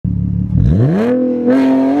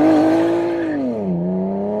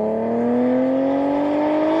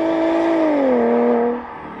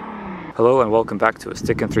welcome back to A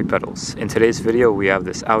Stick and Three Pedals. In today's video we have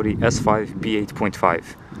this Audi S5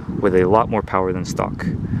 B8.5 with a lot more power than stock.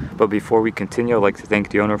 But before we continue, I'd like to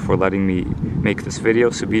thank the owner for letting me make this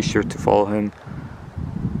video, so be sure to follow him,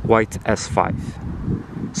 White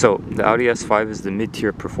S5. So the Audi S5 is the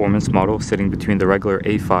mid-tier performance model sitting between the regular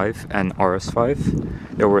A5 and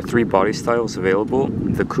RS5. There were three body styles available: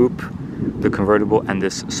 the coupe, the convertible, and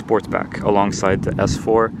this Sportback, alongside the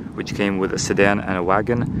S4, which came with a sedan and a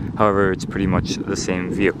wagon. However, it's pretty much the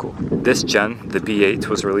same vehicle. This gen, the B8,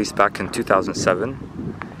 was released back in 2007,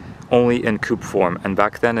 only in coupe form, and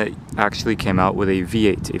back then it actually came out with a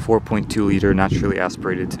V8, a 4.2 liter naturally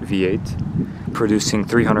aspirated V8, producing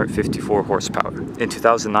 354 horsepower. In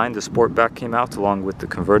 2009, the Sportback came out along with the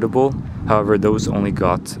convertible. However, those only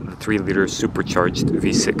got the 3 liter supercharged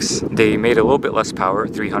V6. They made a little bit less power,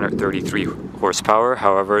 333 horsepower,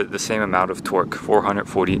 however the same amount of torque,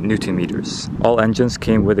 440 Newton meters. All engines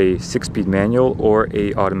came with a 6-speed manual or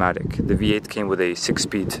a automatic. The V8 came with a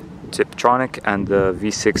 6-speed Tiptronic and the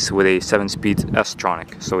V6 with a 7-speed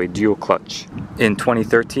S-tronic, so a dual clutch. In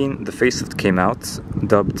 2013, the facelift came out,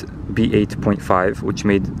 dubbed B8.5, which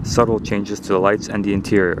made subtle changes to the lights and the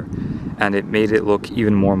interior, and it made it look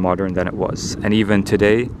even more modern than it was. And even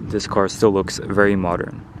today, this car still looks very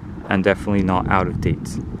modern and definitely not out of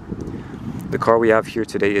date. The car we have here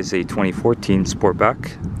today is a 2014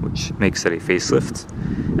 Sportback, which makes it a facelift.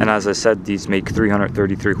 And as I said, these make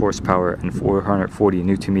 333 horsepower and 440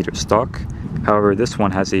 Newton meter stock. However, this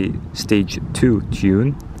one has a Stage 2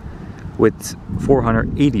 tune with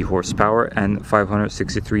 480 horsepower and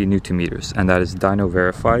 563 Newton meters, and that is dyno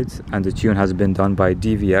verified, and the tune has been done by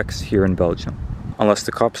DVX here in Belgium. Unless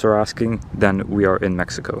the cops are asking, then we are in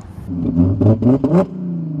Mexico.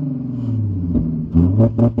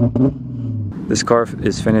 This car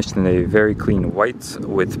is finished in a very clean white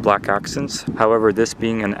with black accents. However, this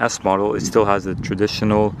being an S model, it still has the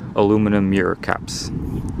traditional aluminum mirror caps.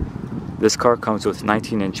 This car comes with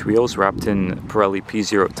 19-inch wheels wrapped in Pirelli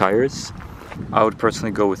P0 tires. I would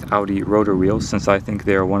personally go with Audi rotor wheels, since I think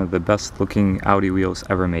they are one of the best looking Audi wheels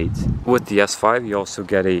ever made. With the S5, you also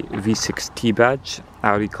get a V6T badge.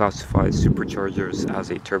 Audi classifies superchargers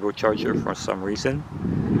as a turbocharger for some reason.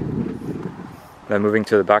 Then moving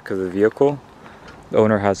to the back of the vehicle, the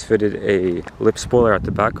owner has fitted a lip spoiler at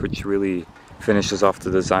the back, which really finishes off the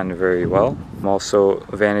design very well. Also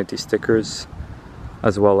vanity stickers,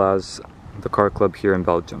 as well as the car club here in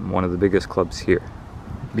Belgium, one of the biggest clubs here.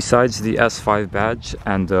 Besides the S5 badge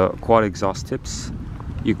and the quad exhaust tips,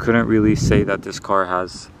 you couldn't really say that this car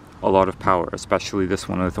has a lot of power, especially this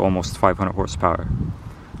one with almost 500 horsepower.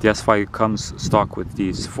 The S5 comes stock with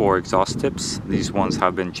these 4 exhaust tips. These ones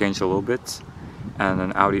have been changed a little bit. And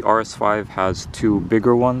an Audi RS5 has 2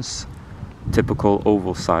 bigger ones, typical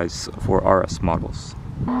oval size for RS models.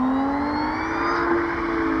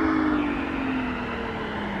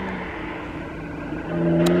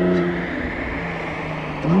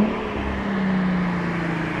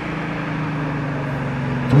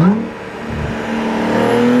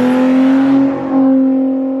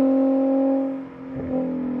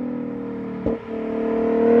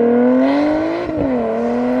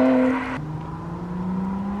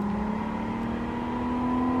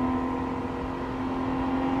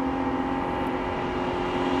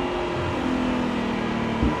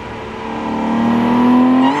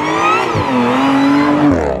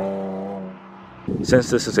 Since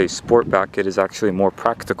this is a Sportback, it is actually more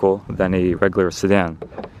practical than a regular sedan.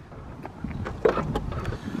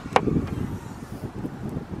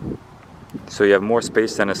 So you have more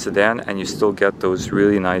space than a sedan, and you still get those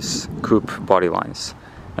really nice coupe body lines.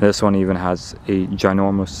 And this one even has a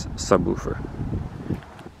ginormous subwoofer.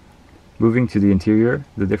 Moving to the interior,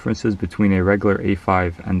 the differences between a regular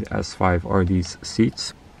A5 and S5 are these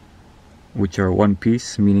seats, which are one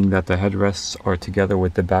piece, meaning that the headrests are together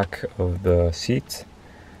with the back of the seat,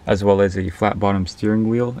 as well as a flat bottom steering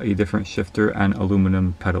wheel, a different shifter, and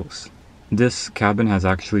aluminum pedals. This cabin has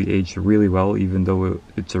actually aged really well, even though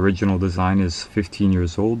its original design is 15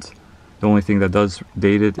 years old. The only thing that does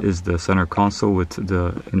date it is the center console with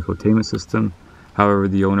the infotainment system. However,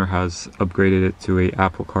 the owner has upgraded it to an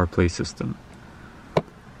Apple CarPlay system.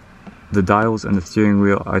 The dials and the steering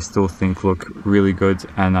wheel I still think look really good,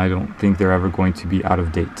 and I don't think they're ever going to be out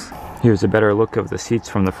of date. Here's a better look of the seats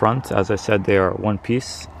from the front. As I said, they are one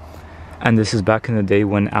piece. And this is back in the day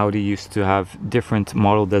when Audi used to have different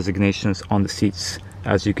model designations on the seats.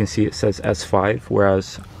 As you can see, it says S5,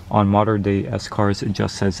 whereas on modern day S cars it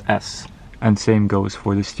just says S. And same goes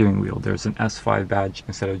for the steering wheel. There's an S5 badge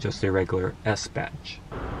instead of just a regular S badge.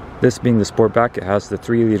 This being the Sportback, it has the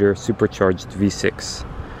 3 liter supercharged V6.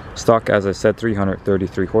 Stock, as I said,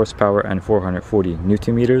 333 horsepower and 440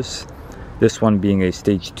 Newton meters. This one being a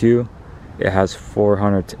stage 2, it has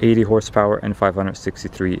 480 horsepower and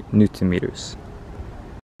 563 Newton meters,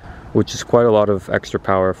 which is quite a lot of extra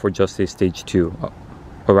power for just a stage 2,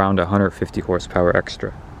 around 150 horsepower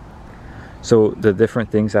extra. So the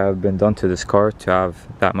different things that have been done to this car to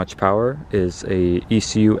have that much power is a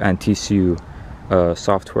ECU and TCU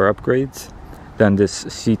software upgrades, then this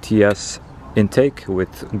CTS intake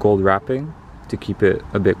with gold wrapping to keep it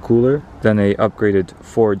a bit cooler, then a upgraded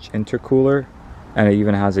forge intercooler, and it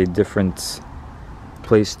even has a different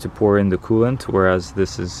place to pour in the coolant, whereas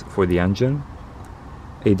this is for the engine.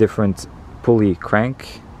 A different pulley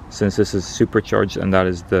crank, since this is supercharged, and that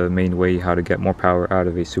is the main way how to get more power out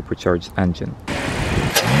of a supercharged engine.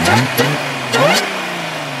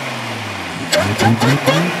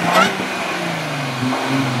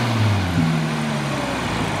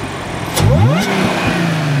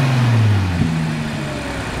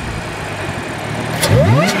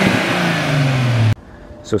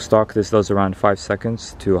 So stock, this does around 5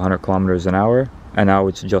 seconds to 100 kilometers an hour, and now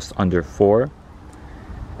it's just under 4.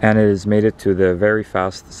 And it has made it to the very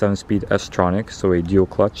fast 7-speed S-tronic, so a dual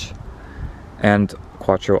clutch, and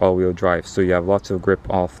quattro all-wheel drive, so you have lots of grip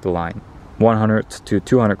off the line. 100 to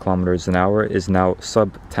 200 kilometers an hour is now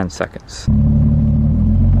sub 10 seconds.